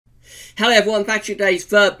Hello everyone, back to today's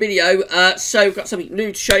third video. So we've got something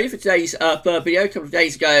new to show you for today's third video. A couple of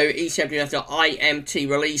days ago, ECMWF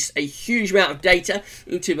released a huge amount of data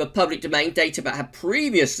into the public domain, data that had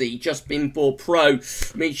previously just been for pro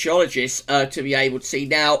meteorologists to be able to see.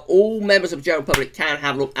 Now, all members of the general public can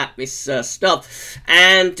have a look at this stuff.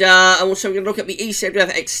 And also we're going to look at the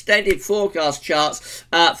ECMWF extended forecast charts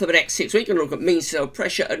for the next 6 weeks. We're going to look at mean sea level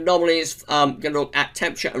pressure anomalies, going to look at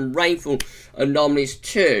temperature and rainfall anomalies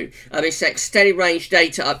too. This extended range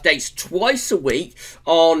data updates twice a week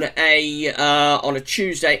on a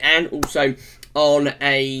Tuesday and also on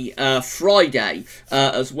a Friday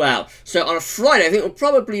as well. So on a Friday, I think we'll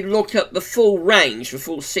probably look at the full range, the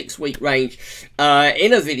full 6 week range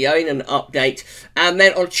in a video, in an update. And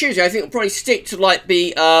then on Tuesday, I think we'll probably stick to like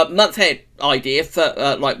the month ahead idea for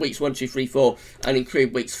like weeks 1, 2, 3, 4 and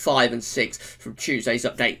include weeks 5 and 6 from Tuesday's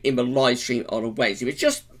update in the live stream on a Wednesday. It's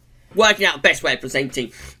just working out the best way of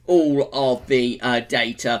presenting all of the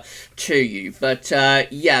data to you. But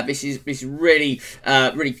yeah, this is really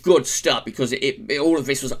really good stuff, because all of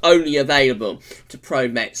this was only available to pro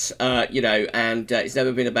mets, you know, and it's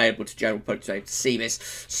never been available to general public to see this.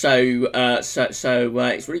 So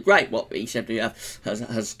it's really great what the ECMWF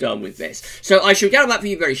has done with this. So I shall get on that for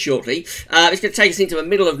you very shortly. It's going to take us into the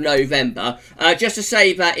middle of November. Just to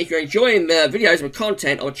say that if you're enjoying the videos and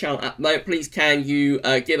content on the channel at the moment, please can you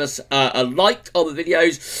give us a like on the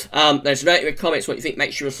videos. There's a note in the comments what you think.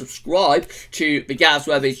 Make sure to subscribe to the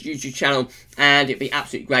GavsWeatherVids YouTube channel, and it'd be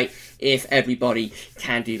absolutely great if everybody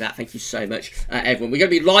can do that. Thank you so much, everyone. We're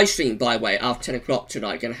going to be live streaming, by the way, after 10 o'clock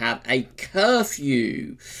tonight. Going to have a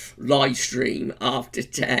curfew live stream after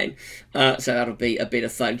 10. So that'll be a bit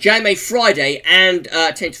of fun. JMA Friday and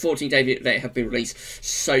 10 to 14 days that have been released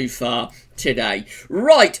so far today.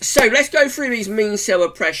 Right, so let's go through these mean sea level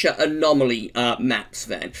pressure anomaly maps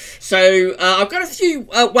then. So I've got a few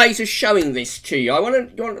ways of showing this to you. I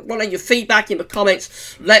want to know your feedback in the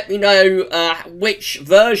comments. Let me know which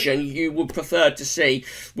version you would prefer to see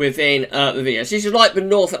within the video. So this is like the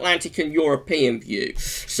North Atlantic and European view.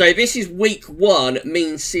 So this is week 1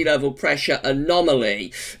 mean sea level pressure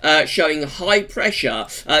anomaly, showing high pressure.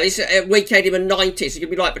 This weekend in the 90s. It's going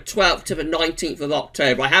to be like the 12th to the 19th of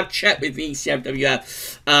October. I have checked with the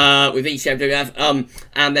ECMWF,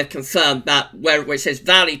 and they've confirmed that where it says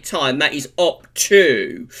valid time, that is up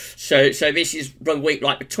to. So this is from week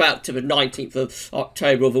like the 12th to the 19th of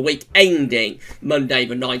October, or the week ending Monday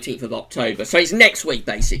the 19th of October. So it's next week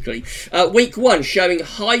basically. Week 1 showing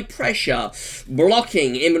high pressure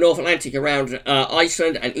blocking in the North Atlantic around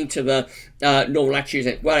Iceland and into the northern latitudes,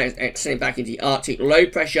 as well as extending back into the Arctic. Low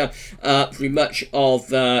pressure pretty much of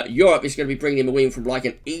Europe is going to be bringing in the wind from like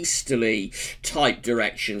an easterly type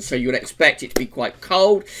direction, so you would expect it to be quite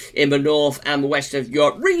cold in the north and the west of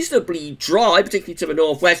Europe. Reasonably dry, particularly to the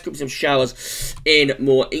northwest. Could be some showers in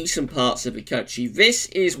more eastern parts of the country. This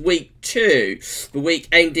is week 2, the week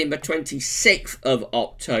ending the 26th of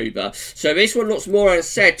October. So this one looks more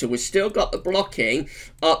unsettled. We've still got the blocking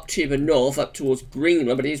up to the north, up towards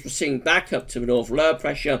Greenland, but it is proceeding back up to the north. Low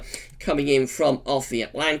pressure coming in from off the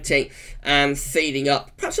Atlantic and feeding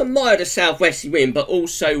up perhaps a milder southwesterly wind, but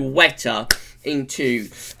also wetter into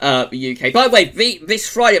the UK. By the way, this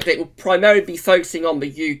Friday update will primarily be focusing on the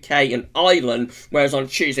UK and Ireland, whereas on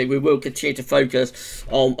Tuesday we will continue to focus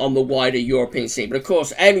on the wider European scene. But of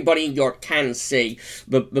course, everybody in Europe can see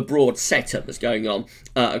the broad setup that's going on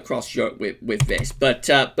across Europe with this. But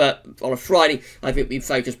on a Friday, I think we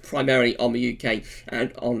focus primarily on the UK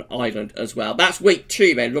and on Ireland as well. That's week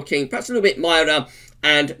 2 then, looking perhaps a little bit milder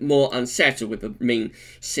and more unsettled with the mean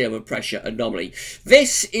sea level pressure anomaly.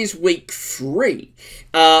 This is week 3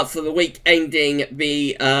 for the week ending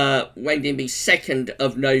the 2nd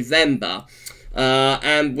of November.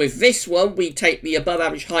 And with this one, we take the above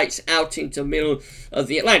average heights out into the middle of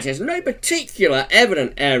the Atlantic. There's no particular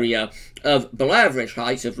evident area of below average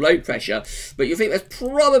height of low pressure, but you think there's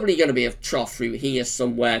probably going to be a trough through here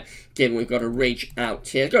somewhere, given we've got a ridge out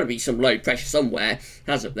here. There's got to be some low pressure somewhere,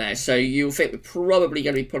 hasn't there? So you'll think we're probably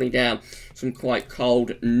going to be putting down some quite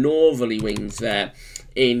cold northerly winds there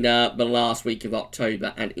in the last week of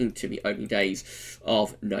October and into the opening days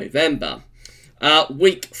of November.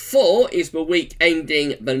 Week 4 is the week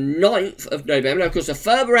ending the 9th of November. Now, of course, the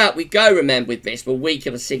further out we go, remember, with this, the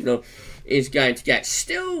weaker the signal is going to get.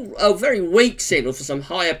 Still a very weak signal for some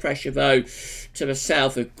higher pressure, though, to the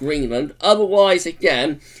south of Greenland. Otherwise,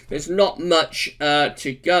 again, there's not much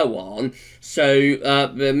to go on. So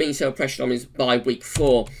the mean sea level pressure anomaly is by week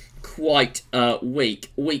 4 quite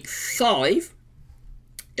weak. Week 5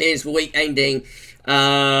 is the week ending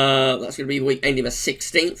That's going to be the week ending the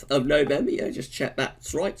 16th of November. Yeah, just check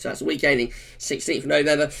that's right. So that's the week ending 16th of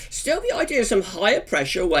November. Still the idea of some higher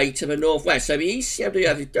pressure away to the northwest. So the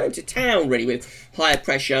ECMWF is going to town really with higher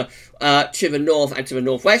pressure to the north and to the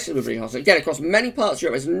northwest of the British Isles. Again, across many parts of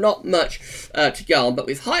Europe, there's not much to go on, but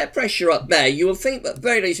with higher pressure up there, you will think that at the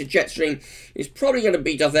very least a jet stream is probably going to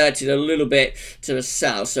be diverted a little bit to the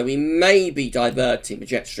south. So we may be diverting the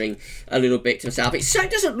jet stream a little bit to the south. It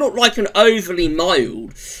certainly doesn't look like an overly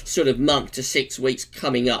mild sort of month to 6 weeks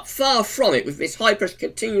coming up. Far from it, with this high pressure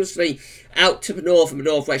continuously out to the north and the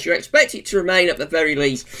northwest. You expect it to remain at the very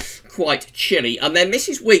least quite chilly. And then this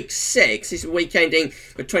is week 6. This is the week ending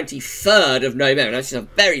the 23rd of November. Now, this is a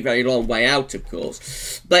very, very long way out, of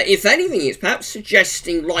course. But if anything, it's perhaps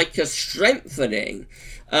suggesting like a strengthening,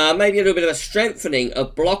 maybe a little bit of a strengthening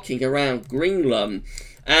of blocking around Greenland.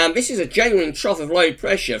 This is a genuine trough of low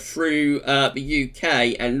pressure through the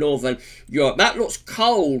UK and northern Europe. That looks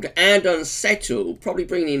cold and unsettled, probably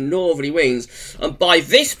bringing in northerly winds. And by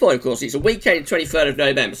this point, of course, it's a weekend, 23rd of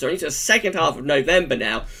November, so into the second half of November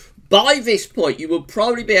now. By this point, you will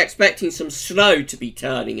probably be expecting some snow to be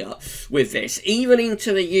turning up with this, even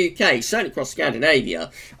into the UK, certainly across Scandinavia.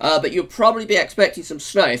 But you'll probably be expecting some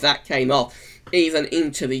snow if that came off, even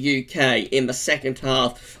into the UK in the second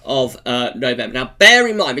half of November. Now, bear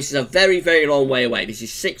in mind, this is a very, very long way away. This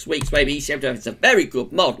is 6 weeks, maybe. ECMWF is a very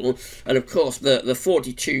good model. And, of course, the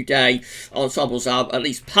 42-day ensembles are at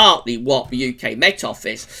least partly what the UK Met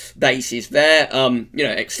Office bases their,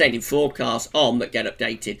 extended forecasts on that get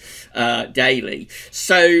updated daily.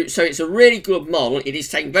 So it's a really good model. It is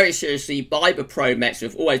taken very seriously by the pro Mets who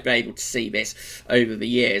have always been able to see this over the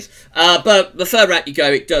years. But the further out you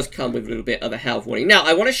go, it does come with a little bit of a health warning. Now,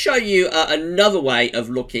 I want to show you another way of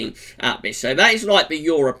looking at this. So that is like the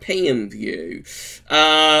European view.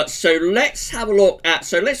 So let's have a look at.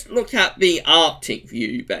 So let's look at the Arctic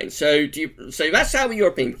view, Ben. So that's how the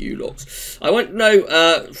European view looks. I want to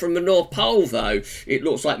know from the North Pole though, it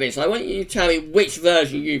looks like this. I want you to tell me which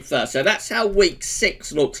version you prefer. So that's how week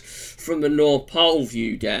 6 looks from the North Pole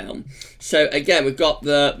view down. So again, we've got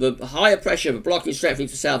the higher pressure, the blocking strengthening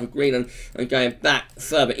to south of Greenland and going back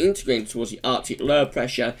further into Greenland towards the Arctic. Lower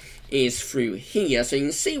pressure is through here. So you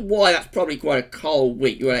can see why that's probably quite a cold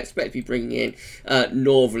week. You would expect to be bringing in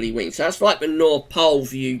northerly winds. So that's like the North Pole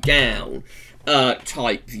view down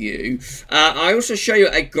type view. I also show you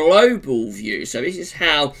a global view. So this is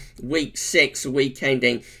how week 6, week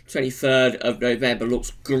ending 23rd of November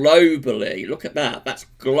looks globally. Look at that. That's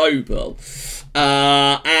global.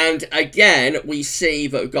 And again, we see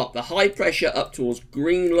that we've got the high pressure up towards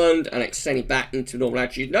Greenland and extending back into normal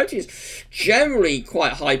latitude. Notice generally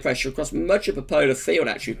quite high pressure across much of the polar field,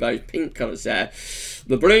 actually, both pink colours there.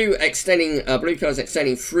 The blue colours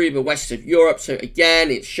extending through the west of Europe. So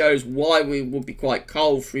again, it shows why we would be quite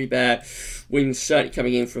cold through there. Winds certainly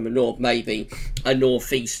coming in from the north, maybe a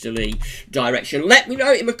northeasterly direction. Let me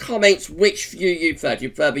know in the comments which view you prefer. Do you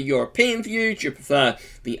prefer the European view? Do you prefer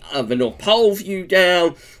the North Pole view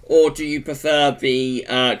down? Or do you prefer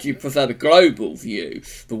the global view,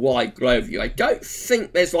 the wide globe view? I don't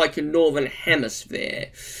think there's like a northern hemisphere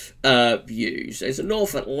views. There's a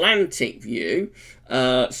North Atlantic view,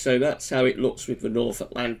 so that's how it looks with the North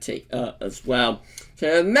Atlantic as well.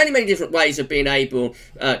 So many, many different ways of being able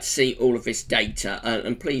to see all of this data,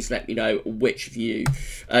 and please let me know which view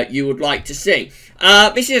you would like to see.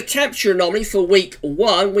 This is a temperature anomaly for week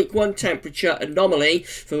 1, week 1 temperature anomaly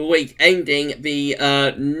for the week ending the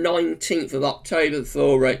 19th of October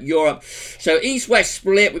for Europe. So east-west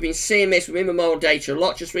split, we've been seeing this within the model data a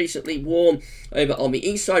lot, just recently warm over on the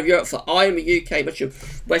east side of Europe. For I in the UK, much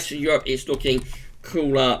of Western Europe is looking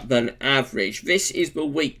cooler than average. This is the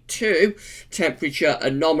week 2 temperature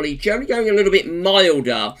anomaly, generally going a little bit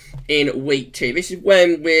milder in week 2. This is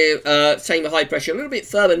when we're taking the high pressure a little bit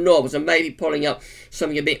further north and maybe pulling up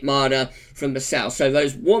something a bit milder from the south. So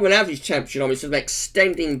those warm and average temperature anomalies sort of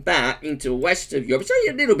extending back into the west of Europe. It's only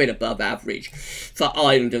a little bit above average for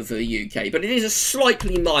Ireland and for the UK, but it is a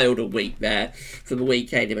slightly milder week there for the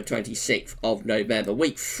weekend of the 26th of November.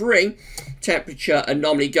 Week 3 temperature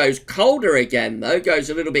anomaly goes colder again though, goes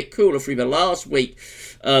a little bit cooler through the last week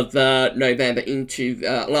of November into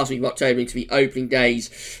last week of October into the opening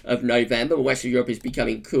days of November. Western Europe is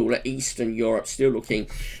becoming cooler. Eastern Europe still looking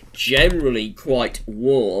generally quite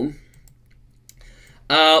warm.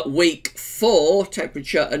 Week 4,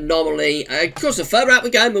 temperature anomaly. Of course, the further out we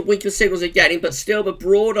go, the weaker signals are getting, but still the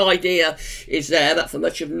broad idea is there that for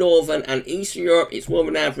much of Northern and Eastern Europe, it's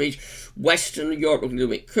warmer than average. Western Europe looking a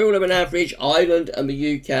little bit cooler than average. Ireland and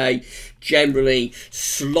the UK generally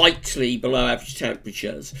slightly below average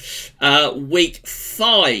temperatures. Week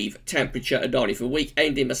 5, temperature anomaly for week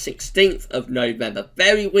ending the 16th of November.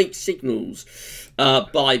 Very weak signals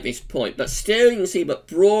by this point, but still you can see, but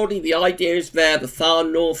broadly the idea is there. The far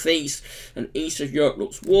northeast and east of Europe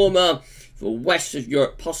looks warmer. The west of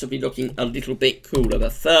Europe possibly looking a little bit cooler. The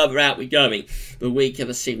further out we're going, the weaker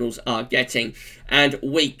the signals are getting. And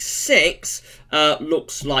week 6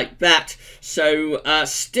 looks like that. So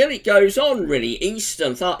still it goes on really.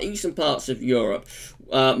 Far eastern parts of Europe,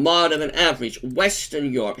 milder than average.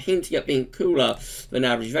 Western Europe hinting at being cooler than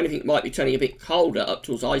average. If anything, it might be turning a bit colder up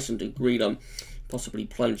towards Iceland and Greenland, possibly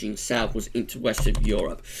plunging southwards into western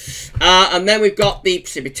Europe. And then we've got the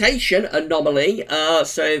precipitation anomaly.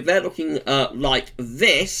 So they're looking like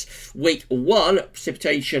this. Week 1,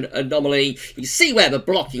 precipitation anomaly. You can see where the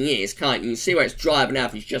blocking is, can't you? You can see where it's drier than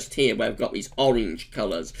average just here, where we've got these orange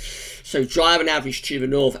colours. So drier than average to the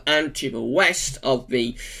north and to the west of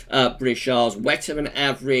the British Isles. Wetter than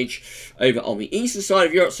average over on the eastern side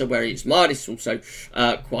of Europe. So where it's mildest, also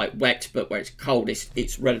quite wet, but where it's coldest,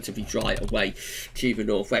 it's relatively dry away to the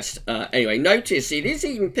northwest. Anyway, notice it is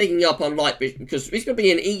even picking up on light, because it's going to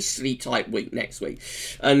be an easterly type week next week,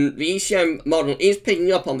 and the ECM model is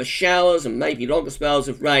picking up on the showers and maybe longer spells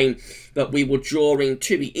of rain that we will draw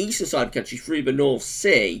into the eastern side of the country through the North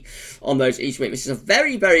Sea on those eastern weeks. This is a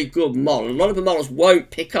very, very good model. A lot of the models won't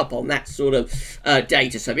pick up on that sort of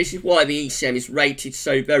data, so this is why the ECM is rated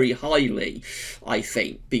so very highly, I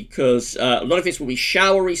think, because a lot of this will be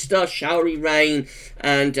showery stuff, showery rain,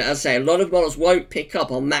 and as I say, a lot of models won't pick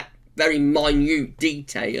up on that very minute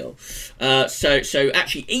detail. So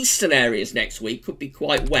actually eastern areas next week could be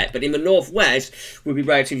quite wet, but in the northwest will be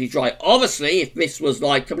relatively dry. Obviously, if this was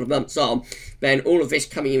like a couple of months on, then all of this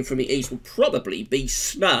coming in from the east will probably be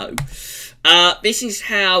snow. This is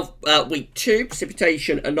how week 2,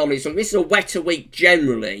 precipitation anomalies. So this is a wetter week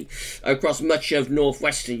generally across much of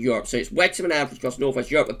northwestern Europe. So it's wetter than average across northwest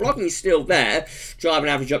Europe. The blocking is still there, drier than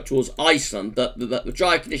average up towards Iceland, but the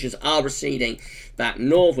drier conditions are receding back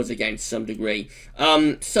northwards again to some degree.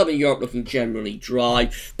 Southern Europe looking generally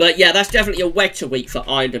dry. But yeah, that's definitely a wetter week for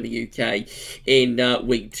Ireland and the UK in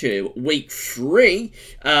week 2. Week 3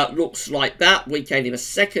 looks like that. Weekend in the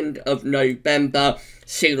 2nd of November.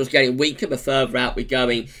 Signals getting weaker the further out we're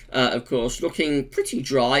going, of course. Looking pretty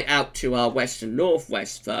dry out to our west and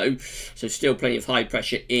northwest, though. So still plenty of high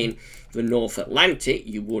pressure in the North Atlantic,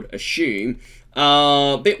 you would assume.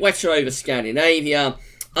 A bit wetter over Scandinavia.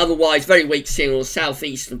 Otherwise, very weak signals.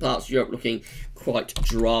 Southeastern parts of Europe looking quite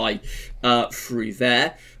dry through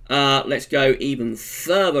there. Let's go even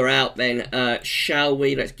further out then, shall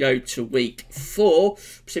we? Let's go to week 4,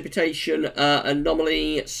 precipitation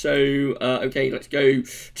anomaly. So, okay, let's go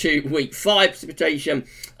to week 5, precipitation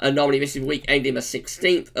anomaly. This is week ending the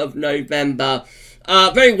 16th of November.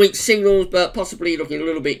 Very weak signals, but possibly looking a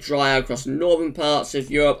little bit drier across the northern parts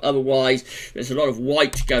of Europe. Otherwise, there's a lot of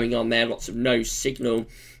white going on there, lots of no signal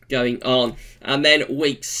going on. And then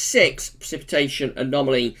week 6, precipitation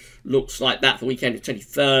anomaly looks like that for the weekend of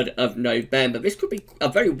 23rd of November. This could be a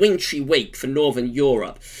very wintry week for Northern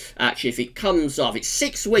Europe, actually, if it comes off. It's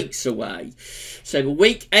 6 weeks away. So the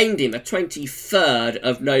week ending the 23rd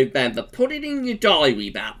of November, put it in your diary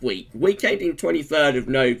that week. Week ending 23rd of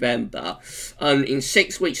November. And in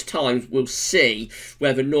 6 weeks' time, we'll see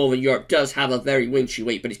whether Northern Europe does have a very wintry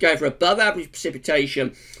week. But it's going for above average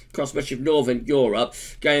precipitation across much of Northern Europe,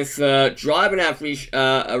 going for drier than average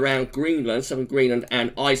around Greenland, southern Greenland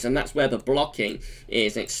and Iceland. That's where the blocking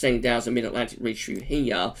is, and extending down the mid-Atlantic ridge through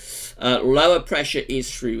here. Lower pressure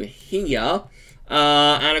is through here.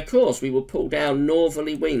 And of course, we will pull down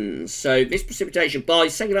northerly winds. So this precipitation by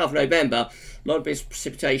second half of November, a lot of this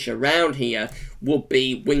precipitation around here would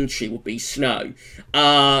be wintry, would be snow,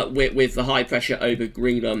 with the high pressure over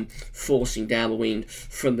Greenland forcing down the wind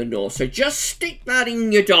from the north. So just stick that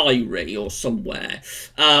in your diary or somewhere.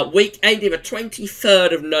 Week ending the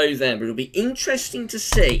 23rd of November. It'll be interesting to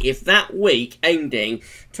see if that week ending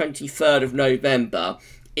 23rd of November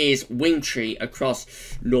is wintry across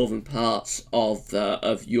northern parts of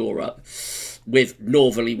Europe with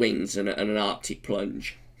northerly winds and an Arctic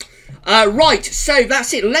plunge. Right, so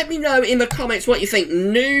that's it. Let me know in the comments what you think.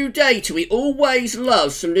 New data. We always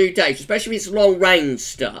love some new data, especially if it's long range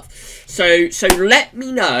stuff. So let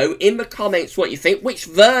me know in the comments what you think. Which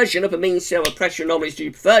version of the mean sea level pressure anomalies do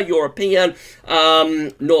you prefer? European,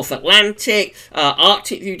 North Atlantic,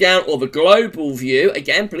 Arctic view down, or the global view?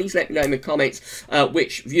 Again, please let me know in the comments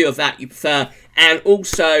which view of that you prefer. And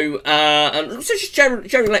also just generally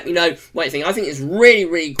let me know what you think. I think it's really,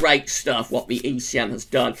 really great stuff what the ECM has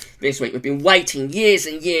done this week. We've been waiting years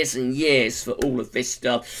and years and years for all of this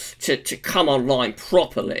stuff to come online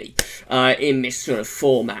properly in this sort of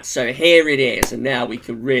format. So here it is, and now we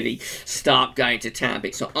can really start going to town.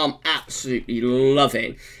 So I'm absolutely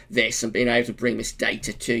loving this and being able to bring this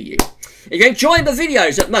data to you. If you're enjoying the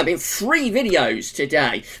videos at the moment, 3 videos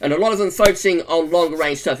today, and a lot of them focusing on longer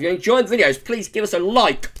range stuff. If you're enjoying the videos, please give us a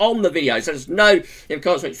like on the videos. Let us know in the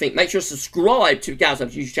comments what you think. Make sure to subscribe to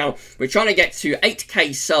GavsWeatherVids YouTube channel. We're trying to get to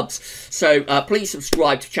 8k subs, so please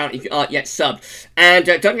subscribe to the channel if you aren't yet subbed. And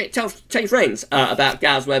don't forget to tell your friends about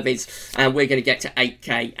GavsWeatherVids, and we're going to get to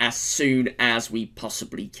 8k as soon as we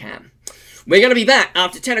possibly can. We're going to be back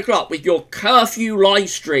after 10 o'clock with your curfew live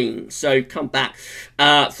stream. So come back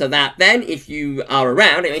for that then if you are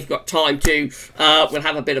around. And if you've got time to, we'll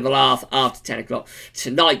have a bit of a laugh after 10 o'clock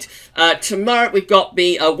tonight. Tomorrow we've got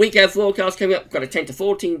the weekend forecast coming up. We've got a 10 to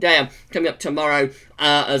 14 day coming up tomorrow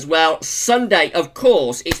as well. Sunday, of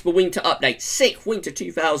course, it's the winter update. Sick winter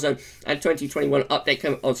 2020-21 update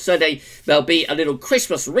coming on Sunday. There'll be a little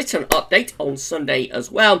Christmas written update on Sunday as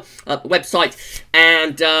well at the website.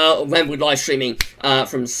 And when we're live streaming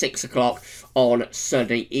from 6 o'clock on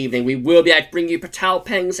Sunday evening, we will be able to bring you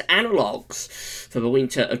Precipitation Analogues for the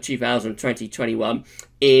winter of 2020-21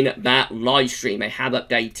 in that live stream. They have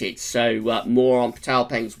updated, so more on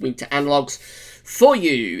Precipitation winter analogues for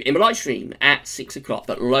you in the live stream at 6 o'clock,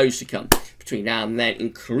 but loads to come between now and then,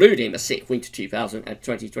 including the sick winter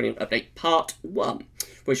 2020-21 update part 1,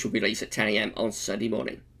 which will be released at 10 AM on Sunday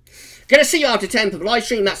morning. Gonna see you after 10 for the live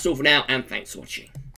stream. That's all for now, and thanks for watching.